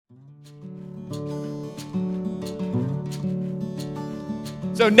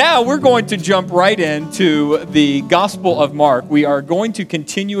So now we're going to jump right into the Gospel of Mark. We are going to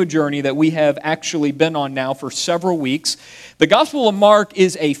continue a journey that we have actually been on now for several weeks. The Gospel of Mark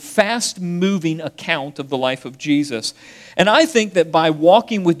is a fast-moving account of the life of Jesus. And I think that by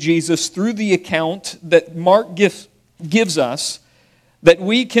walking with Jesus through the account that Mark gives us, that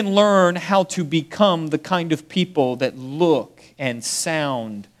we can learn how to become the kind of people that look and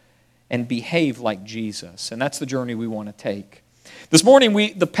sound and behave like Jesus. And that's the journey we want to take. This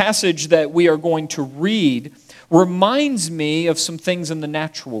morning, the passage that we are going to read reminds me of some things in the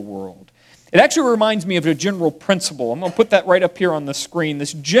natural world. It actually reminds me of a general principle. I'm going to put that right up here on the screen.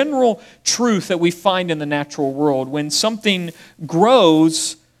 This general truth that we find in the natural world. When something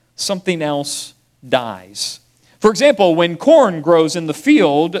grows, something else dies. For example, when corn grows in the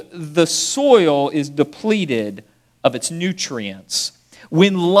field, the soil is depleted of its nutrients.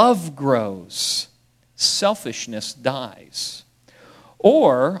 When love grows, selfishness dies.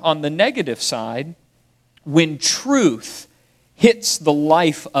 Or, on the negative side, when truth hits the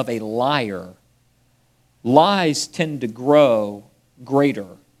life of a liar, lies tend to grow greater,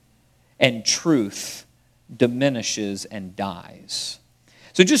 and truth diminishes and dies.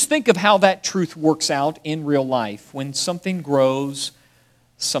 So just think of how that truth works out in real life. When something grows,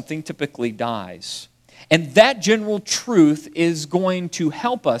 something typically dies. And that general truth is going to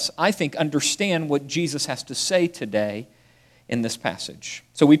help us, I think, understand what Jesus has to say today in this passage.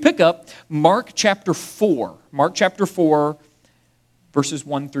 So we pick up Mark chapter 4. Mark chapter 4, verses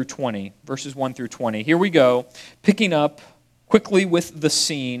 1 through 20. Verses 1 through 20. Here we go, picking up quickly with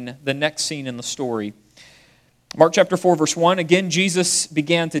the next scene in the story. Mark chapter 4, verse 1. Again, Jesus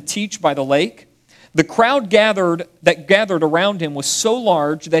began to teach by the lake. The crowd that gathered around him was so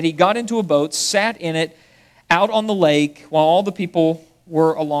large that he got into a boat, sat in it out on the lake, while all the people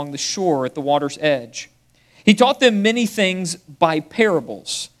were along the shore at the water's edge. He taught them many things by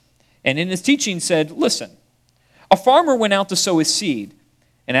parables, and in his teaching said, "Listen, a farmer went out to sow his seed,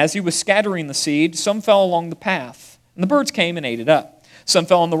 and as he was scattering the seed, some fell along the path, and the birds came and ate it up. Some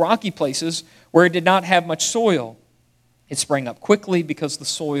fell on the rocky places where it did not have much soil. It sprang up quickly because the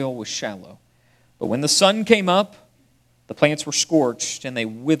soil was shallow. But when the sun came up, the plants were scorched, and they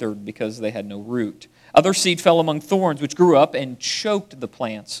withered because they had no root. Other seed fell among thorns, which grew up and choked the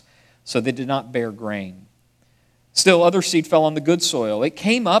plants, so they did not bear grain. Still, other seed fell on the good soil. It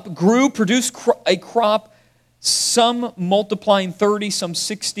came up, grew, produced a crop, some multiplying 30, some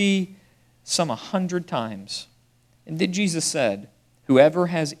 60, some 100 times. And then Jesus said, 'Whoever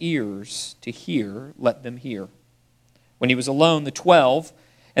has ears to hear, let them hear.' When he was alone, the 12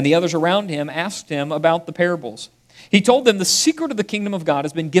 and the others around him asked him about the parables. He told them, 'The secret of the kingdom of God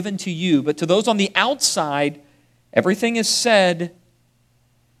has been given to you, but to those on the outside, everything is said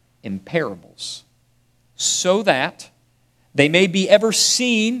in parables, so that they may be ever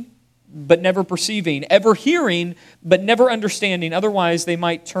seeing, but never perceiving, ever hearing, but never understanding. Otherwise, they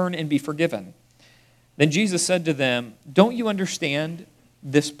might turn and be forgiven.' Then Jesus said to them, 'Don't you understand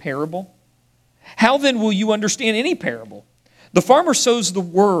this parable? How then will you understand any parable? The farmer sows the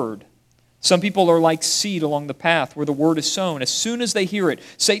word. Some people are like seed along the path where the word is sown. As soon as they hear it,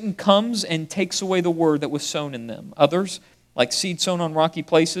 Satan comes and takes away the word that was sown in them. Others, like seed sown on rocky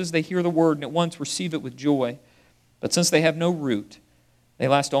places, they hear the word and at once receive it with joy. But since they have no root, they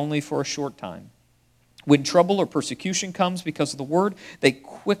last only for a short time. When trouble or persecution comes because of the word, they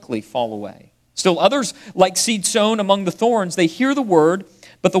quickly fall away. Still others, like seed sown among the thorns, they hear the word,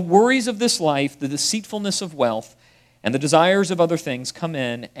 but the worries of this life, the deceitfulness of wealth, and the desires of other things come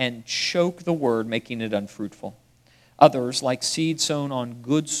in and choke the word, making it unfruitful. Others, like seed sown on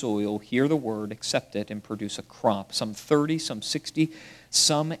good soil, hear the word, accept it, and produce a crop, some 30, some 60,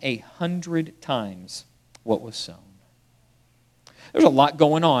 some 100 times what was sown." There's a lot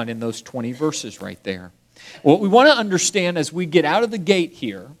going on in those 20 verses right there. What we want to understand as we get out of the gate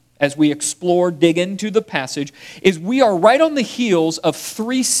here, as we explore, dig into the passage, is we are right on the heels of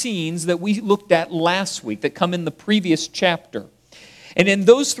 3 scenes that we looked at last week that come in the previous chapter. And in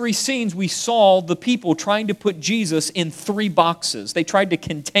those 3 scenes, we saw the people trying to put Jesus in 3 boxes. They tried to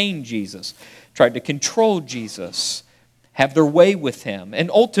contain Jesus, tried to control Jesus, have their way with him,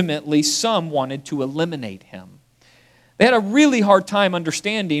 and ultimately some wanted to eliminate him. They had a really hard time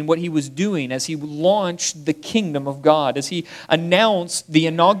understanding what he was doing as he launched the kingdom of God, as he announced the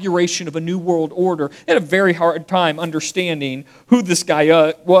inauguration of a new world order. They had a very hard time understanding who this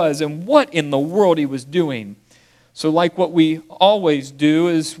guy was and what in the world he was doing. So like what we always do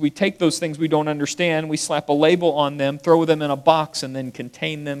is we take those things we don't understand, we slap a label on them, throw them in a box, and then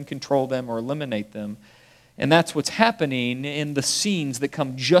contain them, control them, or eliminate them. And that's what's happening in the scenes that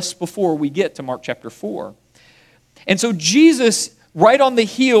come just before we get to Mark chapter 4. And so Jesus right on the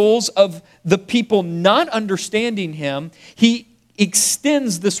heels of the people not understanding him, he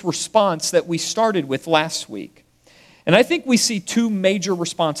extends this response that we started with last week. And I think we see two major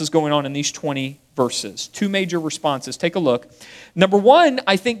responses going on in these 20 verses. Two major responses. Take a look. Number one,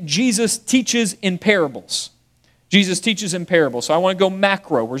 I think Jesus teaches in parables. Jesus teaches in parables. So I want to go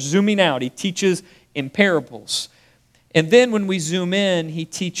macro. We're zooming out. He teaches in parables. And then when we zoom in, he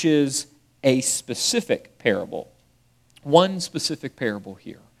teaches a specific parable. One specific parable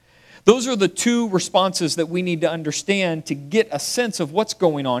here. Those are the two responses that we need to understand to get a sense of what's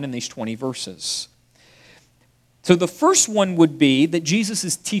going on in these 20 verses. So the first one would be that Jesus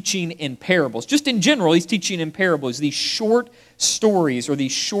is teaching in parables. Just in general, he's teaching in parables, these short stories or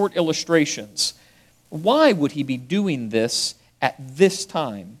these short illustrations. Why would he be doing this at this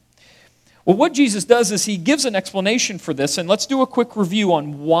time? Well, what Jesus does is he gives an explanation for this, and let's do a quick review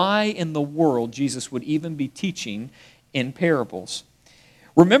on why in the world Jesus would even be teaching in parables.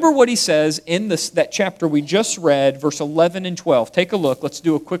 Remember what he says in that chapter we just read, verse 11 and 12. Take a look. Let's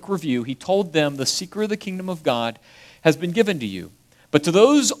do a quick review. He told them, the secret of the kingdom of God has been given to you. But to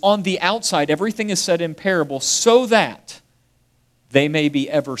those on the outside, everything is said in parable, so that they may be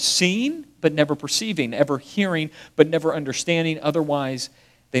ever seeing, but never perceiving, ever hearing, but never understanding. Otherwise,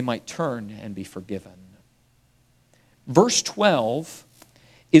 they might turn and be forgiven. Verse 12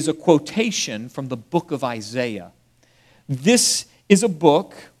 is a quotation from the book of Isaiah. This is a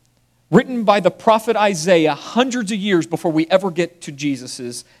book written by the prophet Isaiah hundreds of years before we ever get to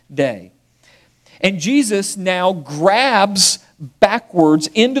Jesus' day. And Jesus now grabs backwards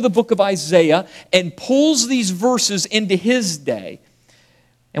into the book of Isaiah and pulls these verses into his day.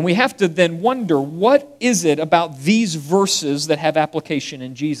 And we have to then wonder, what is it about these verses that have application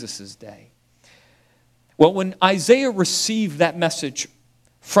in Jesus' day? Well, when Isaiah received that message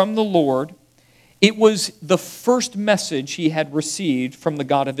from the Lord, it was the first message he had received from the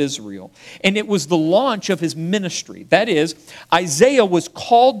God of Israel. And it was the launch of his ministry. That is, Isaiah was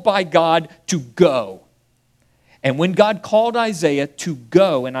called by God to go. And when God called Isaiah to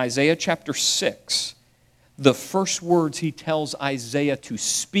go in Isaiah chapter 6, the first words he tells Isaiah to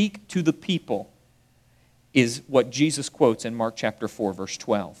speak to the people is what Jesus quotes in Mark chapter 4, verse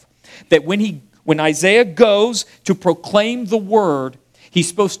 12. That when Isaiah goes to proclaim the word, he's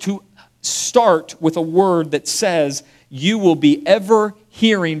supposed to start with a word that says, you will be ever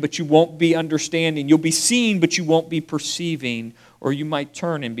hearing, but you won't be understanding. You'll be seeing, but you won't be perceiving, or you might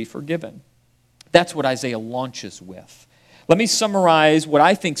turn and be forgiven. That's what Isaiah launches with. Let me summarize what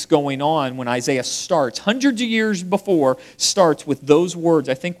I think's going on when Isaiah starts, hundreds of years before, starts with those words.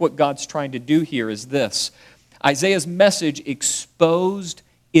 I think what God's trying to do here is this. Isaiah's message exposed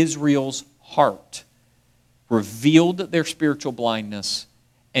Israel's heart, revealed their spiritual blindness,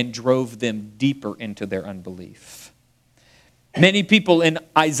 and drove them deeper into their unbelief. Many people in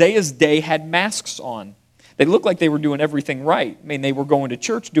Isaiah's day had masks on. They looked like they were doing everything right. I mean, they were going to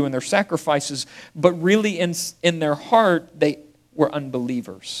church, doing their sacrifices, but really in their heart, they were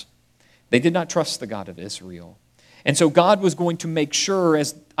unbelievers. They did not trust the God of Israel. And so God was going to make sure,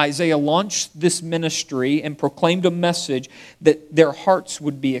 as Isaiah launched this ministry and proclaimed a message, that their hearts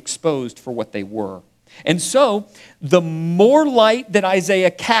would be exposed for what they were. And so, the more light that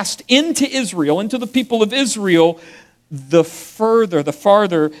Isaiah cast into Israel, into the people of Israel, the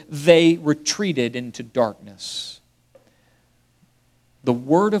farther they retreated into darkness. The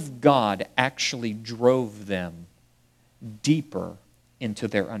Word of God actually drove them deeper into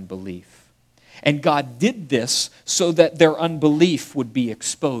their unbelief. And God did this so that their unbelief would be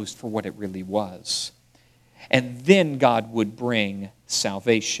exposed for what it really was. And then God would bring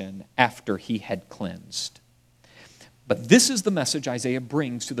salvation after he had cleansed. But this is the message Isaiah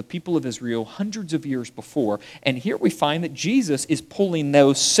brings to the people of Israel hundreds of years before. And here we find that Jesus is pulling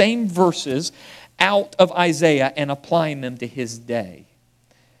those same verses out of Isaiah and applying them to his day.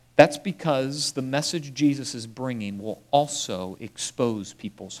 That's because the message Jesus is bringing will also expose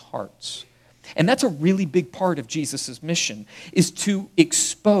people's hearts. And that's a really big part of Jesus' mission, is to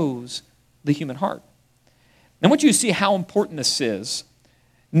expose the human heart. I want you to see how important this is.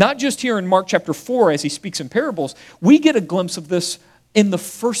 Not just here in Mark chapter 4 as he speaks in parables. We get a glimpse of this in the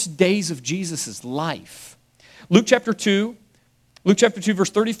first days of Jesus' life. Luke chapter 2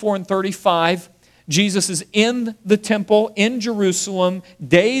 verse 34 and 35, Jesus is in the temple in Jerusalem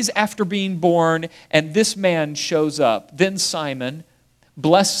days after being born, and this man shows up. Then Simon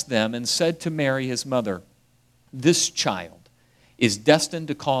blessed them and said to Mary his mother, "This child is destined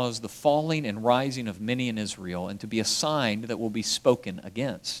to cause the falling and rising of many in Israel, and to be a sign that will be spoken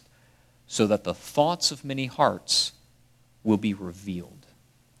against, so that the thoughts of many hearts will be revealed."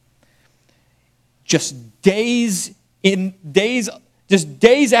 Just days in days, just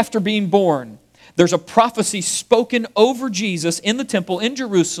days after being born, there's a prophecy spoken over Jesus in the temple in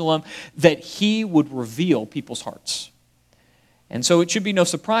Jerusalem that he would reveal people's hearts. And so it should be no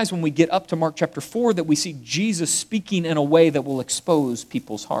surprise when we get up to Mark chapter 4 that we see Jesus speaking in a way that will expose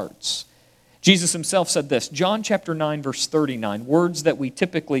people's hearts. Jesus himself said this, John chapter 9, verse 39, words that we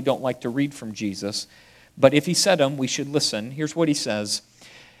typically don't like to read from Jesus, but if he said them, we should listen. Here's what he says,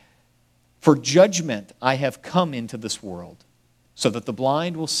 "For judgment I have come into this world, so that the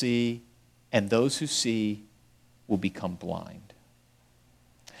blind will see, and those who see will become blind."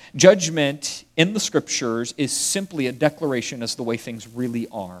 Judgment in the Scriptures is simply a declaration as to the way things really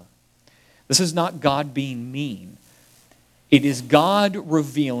are. This is not God being mean. It is God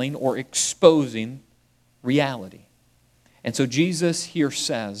revealing or exposing reality. And so Jesus here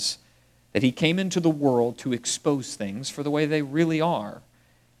says that he came into the world to expose things for the way they really are.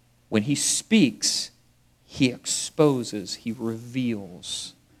 When he speaks, he exposes, he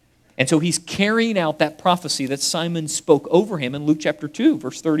reveals. And so he's carrying out that prophecy that Simon spoke over him in Luke chapter 2,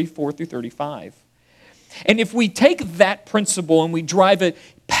 verse 34 through 35. And if we take that principle and we drive it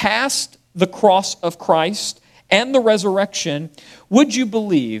past the cross of Christ and the resurrection, would you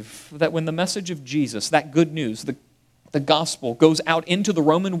believe that when the message of Jesus, that good news, the gospel, goes out into the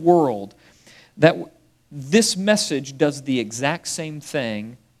Roman world, that this message does the exact same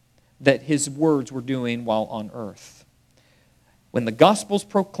thing that his words were doing while on earth? When the gospel's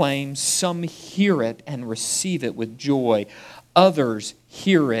proclaimed, some hear it and receive it with joy. Others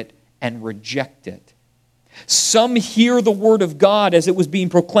hear it and reject it. Some hear the word of God as it was being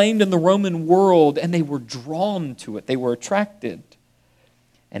proclaimed in the Roman world, and they were drawn to it. They were attracted.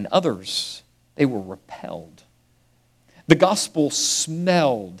 And others, they were repelled. The gospel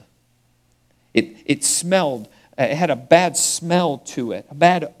smelled. It smelled. It had a bad smell to it, a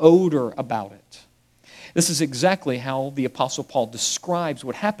bad odor about it. This is exactly how the Apostle Paul describes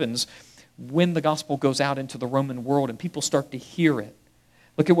what happens when the gospel goes out into the Roman world and people start to hear it.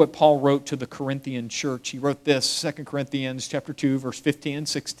 Look at what Paul wrote to the Corinthian church. He wrote this, 2 Corinthians chapter 2, verse 15 and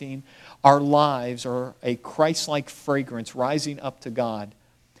 16. Our lives are a Christ-like fragrance rising up to God.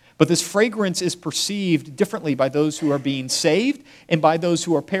 But this fragrance is perceived differently by those who are being saved and by those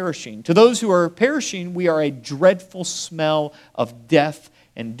who are perishing. To those who are perishing, we are a dreadful smell of death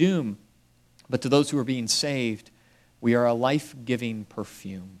and doom. But to those who are being saved, we are a life-giving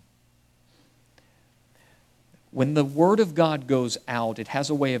perfume. When the Word of God goes out, it has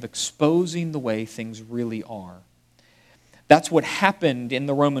a way of exposing the way things really are. That's what happened in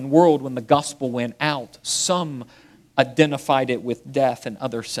the Roman world when the gospel went out. Some identified it with death and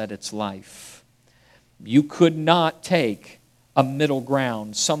others said it's life. You could not take a middle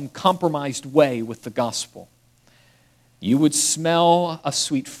ground, some compromised way with the gospel. You would smell a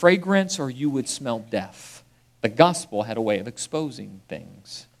sweet fragrance or you would smell death. The gospel had a way of exposing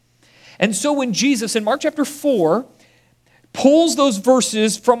things. And so when Jesus, in Mark chapter 4, pulls those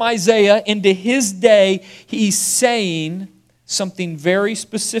verses from Isaiah into his day, he's saying something very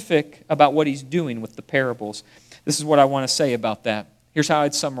specific about what he's doing with the parables. This is what I want to say about that. Here's how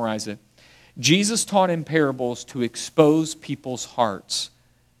I'd summarize it. Jesus taught in parables to expose people's hearts.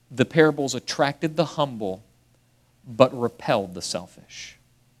 The parables attracted the humble, but repelled the selfish.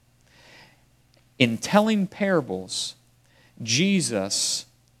 In telling parables, Jesus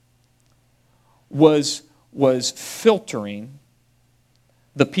was filtering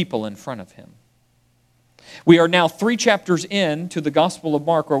the people in front of him. We are now 3 chapters into the Gospel of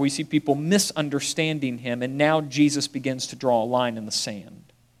Mark where we see people misunderstanding him, and now Jesus begins to draw a line in the sand.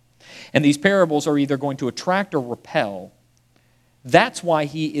 And these parables are either going to attract or repel. That's why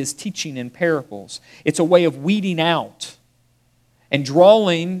he is teaching in parables. It's a way of weeding out and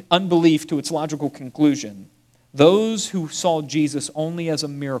drawing unbelief to its logical conclusion. Those who saw Jesus only as a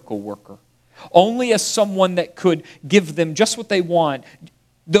miracle worker, only as someone that could give them just what they want,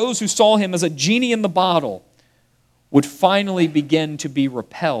 those who saw him as a genie in the bottle, would finally begin to be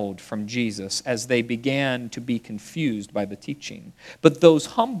repelled from Jesus as they began to be confused by the teaching. But those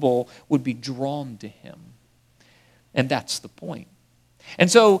humble would be drawn to him. And that's the point. And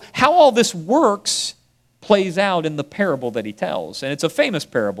so how all this works plays out in the parable that he tells. And it's a famous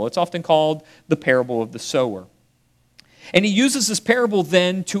parable. It's often called the parable of the sower. And he uses this parable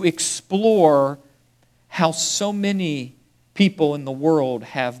then to explore how so many people in the world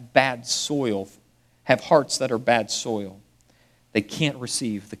have bad soil, have hearts that are bad soil. They can't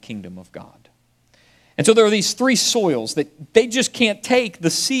receive the kingdom of God. And so there are these 3 soils that they just can't take the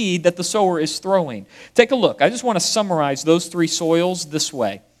seed that the sower is throwing. Take a look. I just want to summarize those 3 soils this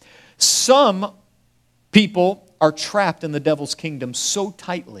way. Some people are trapped in the devil's kingdom so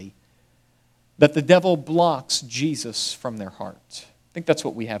tightly that the devil blocks Jesus from their heart. I think that's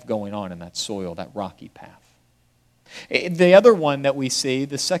what we have going on in that soil, that rocky path. The other one that we see,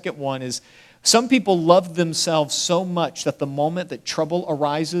 the second one, is some people love themselves so much that the moment that trouble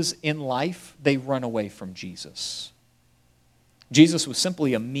arises in life, they run away from Jesus. Jesus was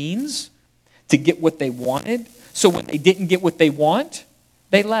simply a means to get what they wanted. So when they didn't get what they want,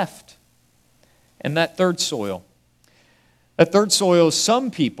 they left. And that third soil is some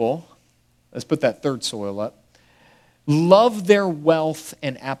people, let's put that third soil up, love their wealth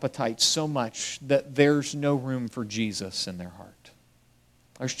and appetite so much that there's no room for Jesus in their heart.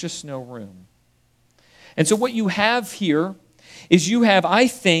 There's just no room. And so what you have here is you have, I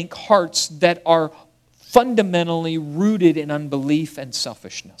think, hearts that are fundamentally rooted in unbelief and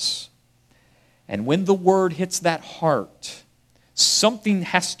selfishness. And when the word hits that heart, something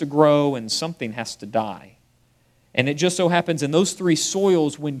has to grow and something has to die. And it just so happens in those three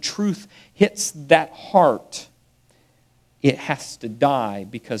soils, when truth hits that heart, it has to die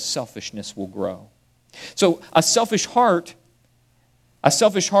because selfishness will grow. So a selfish heart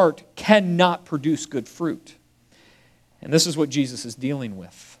cannot produce good fruit. And this is what Jesus is dealing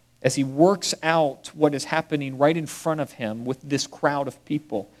with as he works out what is happening right in front of him with this crowd of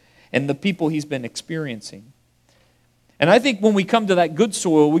people and the people he's been experiencing. And I think when we come to that good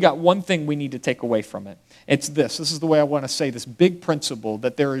soil, we got one thing we need to take away from it. It's this. This is the way I want to say this big principle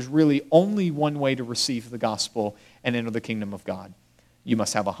that there is really only one way to receive the gospel and enter the kingdom of God. You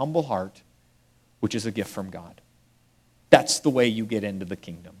must have a humble heart, which is a gift from God. That's the way you get into the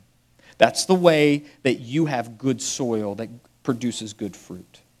kingdom. That's the way that you have good soil that produces good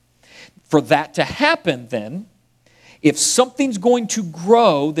fruit. For that to happen, then, if something's going to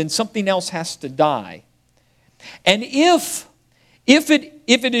grow, then something else has to die. And if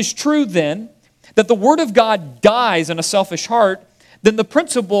it is true, then, that the Word of God dies in a selfish heart, then the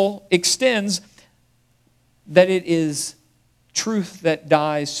principle extends that it is truth that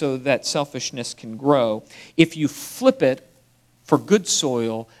dies so that selfishness can grow. If you flip it for good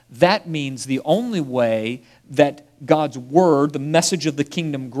soil, that means the only way that God's Word, the message of the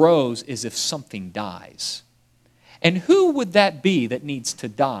kingdom, grows is if something dies. And who would that be that needs to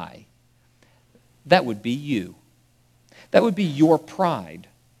die? That would be you. That would be your pride.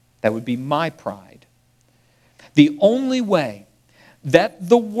 That would be my pride. The only way that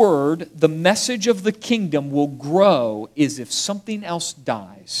the word, the message of the kingdom, will grow is if something else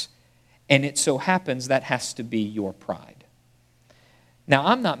dies. And it so happens that has to be your pride. Now,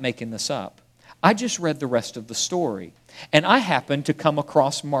 I'm not making this up. I just read the rest of the story. And I happened to come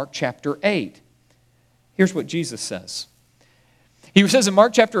across Mark chapter 8. Here's what Jesus says. He says in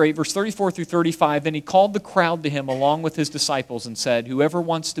Mark chapter 8, verse 34 through 35, then he called the crowd to him along with his disciples and said, whoever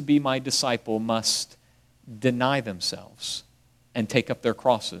wants to be my disciple must deny themselves and take up their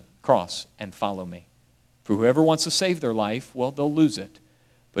cross and follow me. For whoever wants to save their life, well, they'll lose it.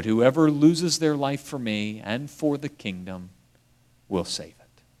 But whoever loses their life for me and for the kingdom will save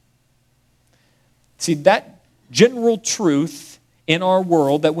it. See, that general truth in our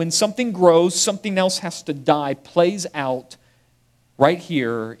world, that when something grows, something else has to die, plays out right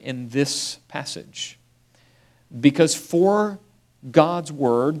here in this passage. Because for God's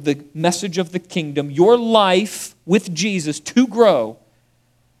word, the message of the kingdom, your life with Jesus to grow,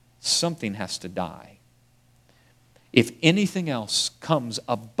 something has to die. If anything else comes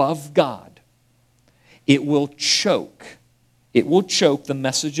above God, it will choke. It will choke the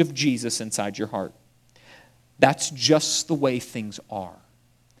message of Jesus inside your heart. That's just the way things are.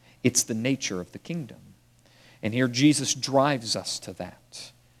 It's the nature of the kingdom. And here Jesus drives us to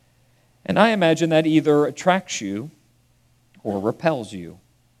that. And I imagine that either attracts you or repels you,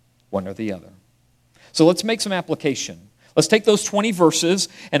 one or the other. So let's make some application. Let's take those 20 verses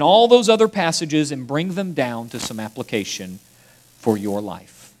and all those other passages and bring them down to some application for your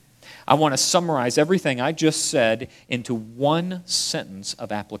life. I want to summarize everything I just said into one sentence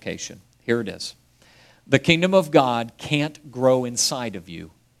of application. Here it is. The kingdom of God can't grow inside of you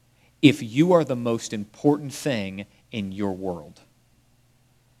if you are the most important thing in your world.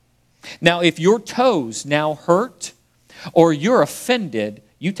 Now, if your toes now hurt or you're offended,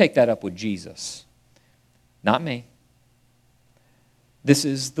 you take that up with Jesus, not me. This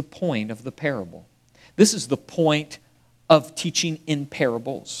is the point of the parable. This is the point of teaching in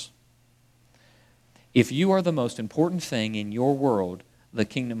parables. If you are the most important thing in your world, the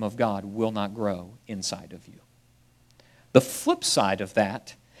kingdom of God will not grow inside of you. The flip side of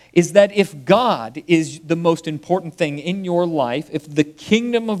that is that if God is the most important thing in your life, if the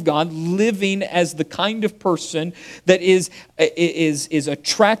kingdom of God, living as the kind of person that is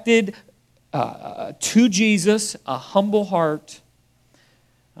attracted to Jesus, a humble heart,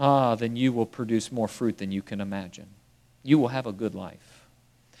 then you will produce more fruit than you can imagine. You will have a good life.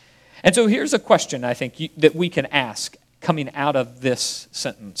 And so here's a question I think that we can ask coming out of this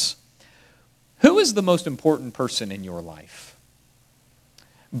sentence. Who is the most important person in your life?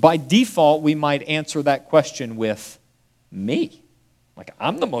 By default, we might answer that question with me. Like,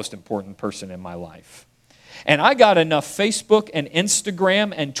 I'm the most important person in my life. And I got enough Facebook and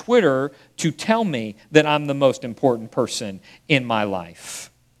Instagram and Twitter to tell me that I'm the most important person in my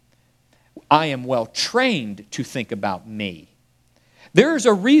life. I am well trained to think about me. There's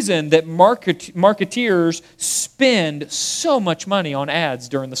a reason that marketeers spend so much money on ads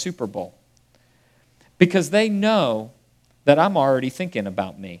during the Super Bowl. Because they know that I'm already thinking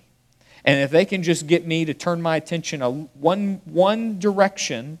about me. And if they can just get me to turn my attention one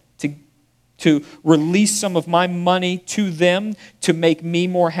direction to release some of my money to them to make me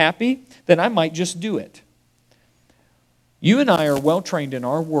more happy, then I might just do it. You and I are well trained in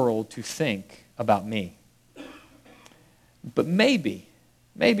our world to think about me. But maybe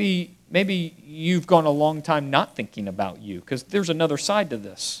you've gone a long time not thinking about you, because there's another side to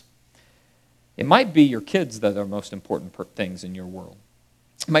this. It might be your kids that are most important things in your world.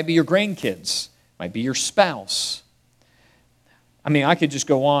 It might be your grandkids. It might be your spouse. I mean, I could just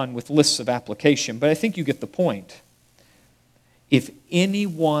go on with lists of application, but I think you get the point. If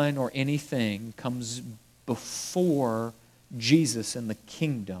anyone or anything comes before Jesus in the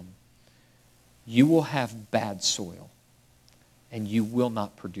kingdom, you will have bad soil, and you will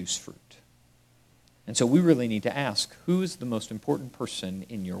not produce fruit. And so we really need to ask, who is the most important person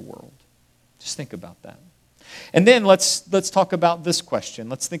in your world? Just think about that. And then let's talk about this question.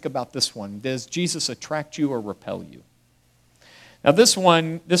 Let's think about this one. Does Jesus attract you or repel you? Now this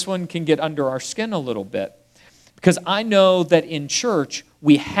one can get under our skin a little bit, because I know that in church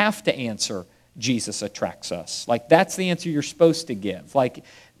we have to answer Jesus attracts us. Like, that's the answer you're supposed to give. Like,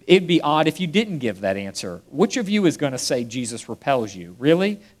 it'd be odd if you didn't give that answer. Which of you is going to say Jesus repels you?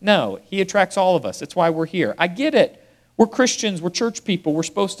 Really? No, he attracts all of us. That's why we're here. I get it. We're Christians. We're church people. We're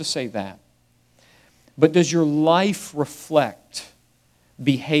supposed to say that. But does your life reflect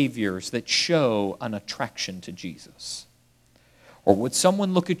behaviors that show an attraction to Jesus? Or would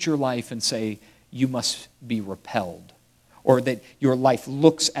someone look at your life and say, you must be repelled? Or that your life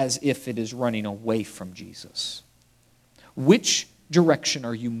looks as if it is running away from Jesus? Which direction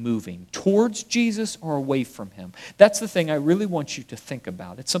are you moving? Towards Jesus or away from him? That's the thing I really want you to think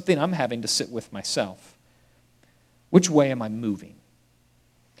about. It's something I'm having to sit with myself. Which way am I moving?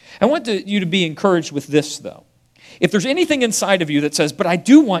 I want you to be encouraged with this, though. If there's anything inside of you that says, but I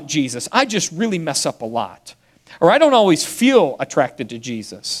do want Jesus, I just really mess up a lot, or I don't always feel attracted to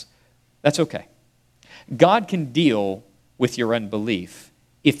Jesus, that's okay. God can deal with your unbelief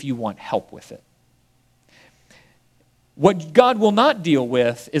if you want help with it. What God will not deal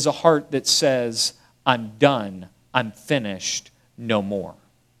with is a heart that says, I'm done, I'm finished, no more,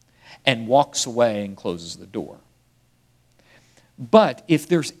 and walks away and closes the door. But if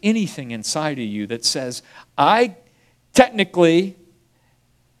there's anything inside of you that says, I technically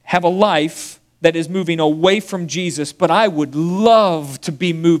have a life that is moving away from Jesus, but I would love to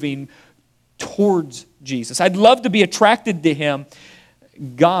be moving towards Jesus. I'd love to be attracted to him.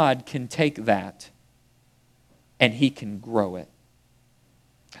 God can take that and he can grow it.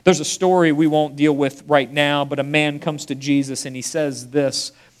 There's a story we won't deal with right now, but a man comes to Jesus and he says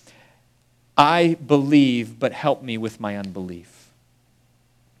this, I believe, but help me with my unbelief.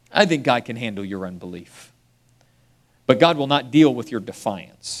 I think God can handle your unbelief. But God will not deal with your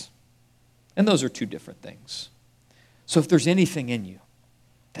defiance. And those are two different things. So if there's anything in you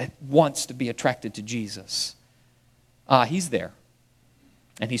that wants to be attracted to Jesus, he's there.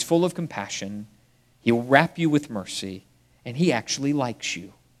 And he's full of compassion. He'll wrap you with mercy. And he actually likes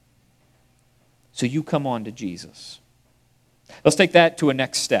you. So you come on to Jesus. Let's take that to a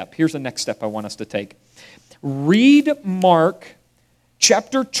next step. Here's the next step I want us to take. Read Mark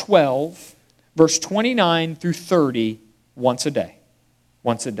chapter 12, verse 29 through 30 once a day.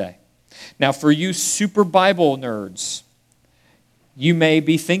 Once a day. Now, for you super Bible nerds, you may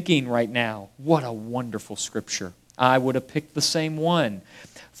be thinking right now, what a wonderful scripture. I would have picked the same one.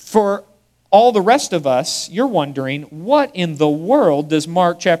 For all the rest of us, you're wondering, what in the world does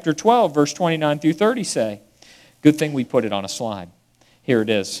Mark chapter 12, verse 29 through 30 say? Good thing we put it on a slide. Here it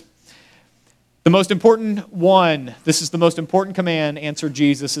is. The most important one, this is the most important command, answered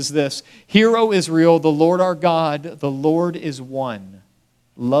Jesus, is this. Hear, O Israel, the Lord our God, the Lord is one.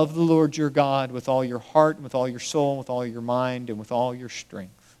 Love the Lord your God with all your heart, and with all your soul, and with all your mind, and with all your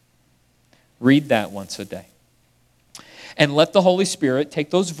strength. Read that once a day. And let the Holy Spirit take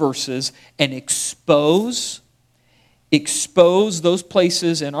those verses and expose expose those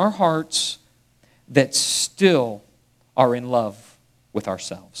places in our hearts that still are in love with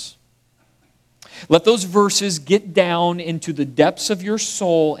ourselves. Let those verses get down into the depths of your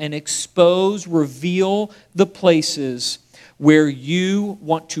soul and expose, reveal the places where you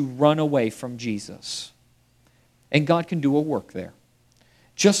want to run away from Jesus. And God can do a work there.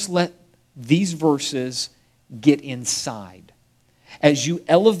 Just let these verses get inside. As you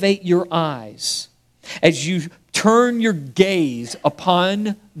elevate your eyes, as you turn your gaze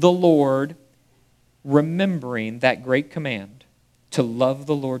upon the Lord, remembering that great command to love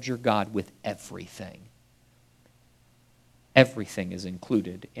the Lord your God with everything. Everything is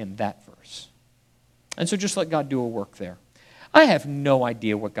included in that verse. And so just let God do a work there. I have no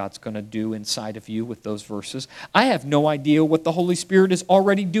idea what God's going to do inside of you with those verses. I have no idea what the Holy Spirit is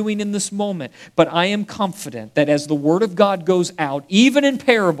already doing in this moment. But I am confident that as the Word of God goes out, even in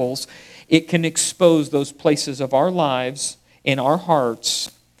parables, it can expose those places of our lives, in our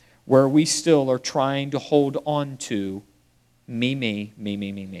hearts, where we still are trying to hold on to me.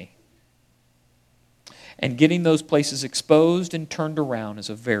 And getting those places exposed and turned around is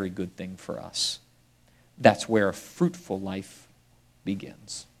a very good thing for us. That's where a fruitful life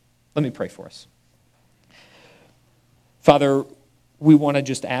begins. Let me pray for us. Father, we want to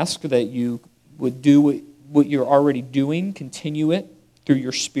just ask that you would do what you're already doing, continue it through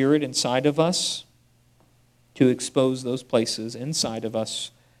your Spirit inside of us to expose those places inside of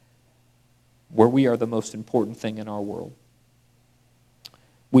us where we are the most important thing in our world.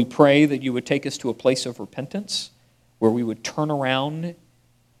 We pray that you would take us to a place of repentance where we would turn around,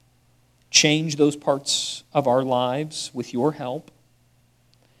 change those parts of our lives with your help,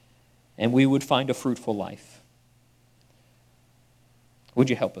 and we would find a fruitful life. Would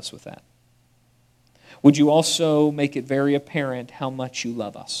you help us with that? Would you also make it very apparent how much you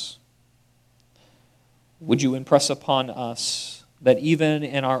love us? Would you impress upon us that even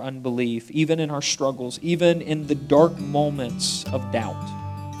in our unbelief, even in our struggles, even in the dark moments of doubt,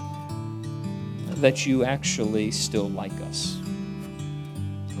 that you actually still like us?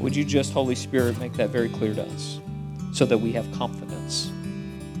 Would you just, Holy Spirit, make that very clear to us so that we have confidence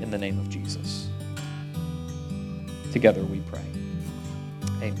in the name of Jesus? Together we pray.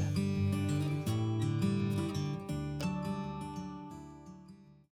 Amen.